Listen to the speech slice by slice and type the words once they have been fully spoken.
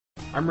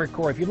I'm Rick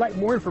Corey. If you'd like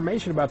more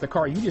information about the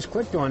car you just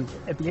clicked on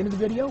at the end of the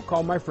video,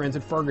 call my friends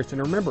at Ferguson.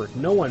 And remember,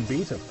 no one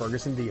beats a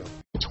Ferguson deal.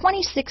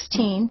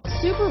 2016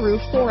 Subaru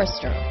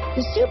Forester.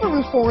 The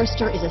Subaru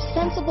Forester is a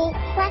sensible,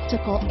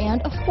 practical,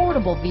 and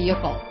affordable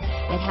vehicle.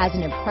 It has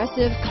an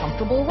impressive,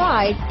 comfortable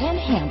ride and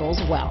handles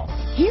well.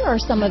 Here are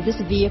some of this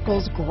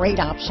vehicle's great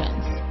options: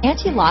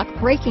 anti-lock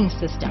braking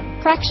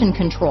system, traction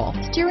control,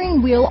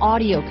 steering wheel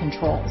audio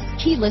controls,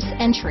 keyless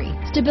entry,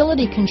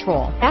 stability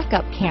control,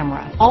 backup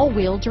camera,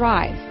 all-wheel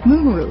drive,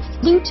 moonroof,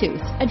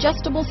 Bluetooth,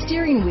 adjustable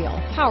steering wheel,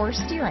 power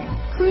steering,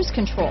 cruise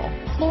control,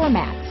 floor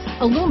mats,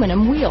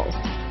 aluminum wheels,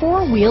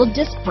 four-wheel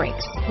disc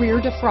brakes,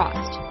 rear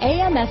defrost,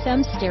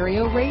 AM/FM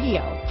stereo radio,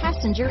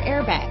 passenger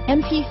airbag,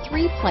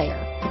 MP3 player.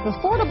 If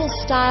affordable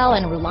style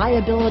and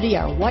reliability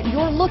are what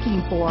you're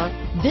looking for,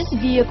 this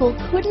vehicle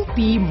couldn't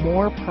be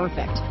more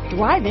perfect.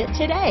 Drive it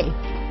today.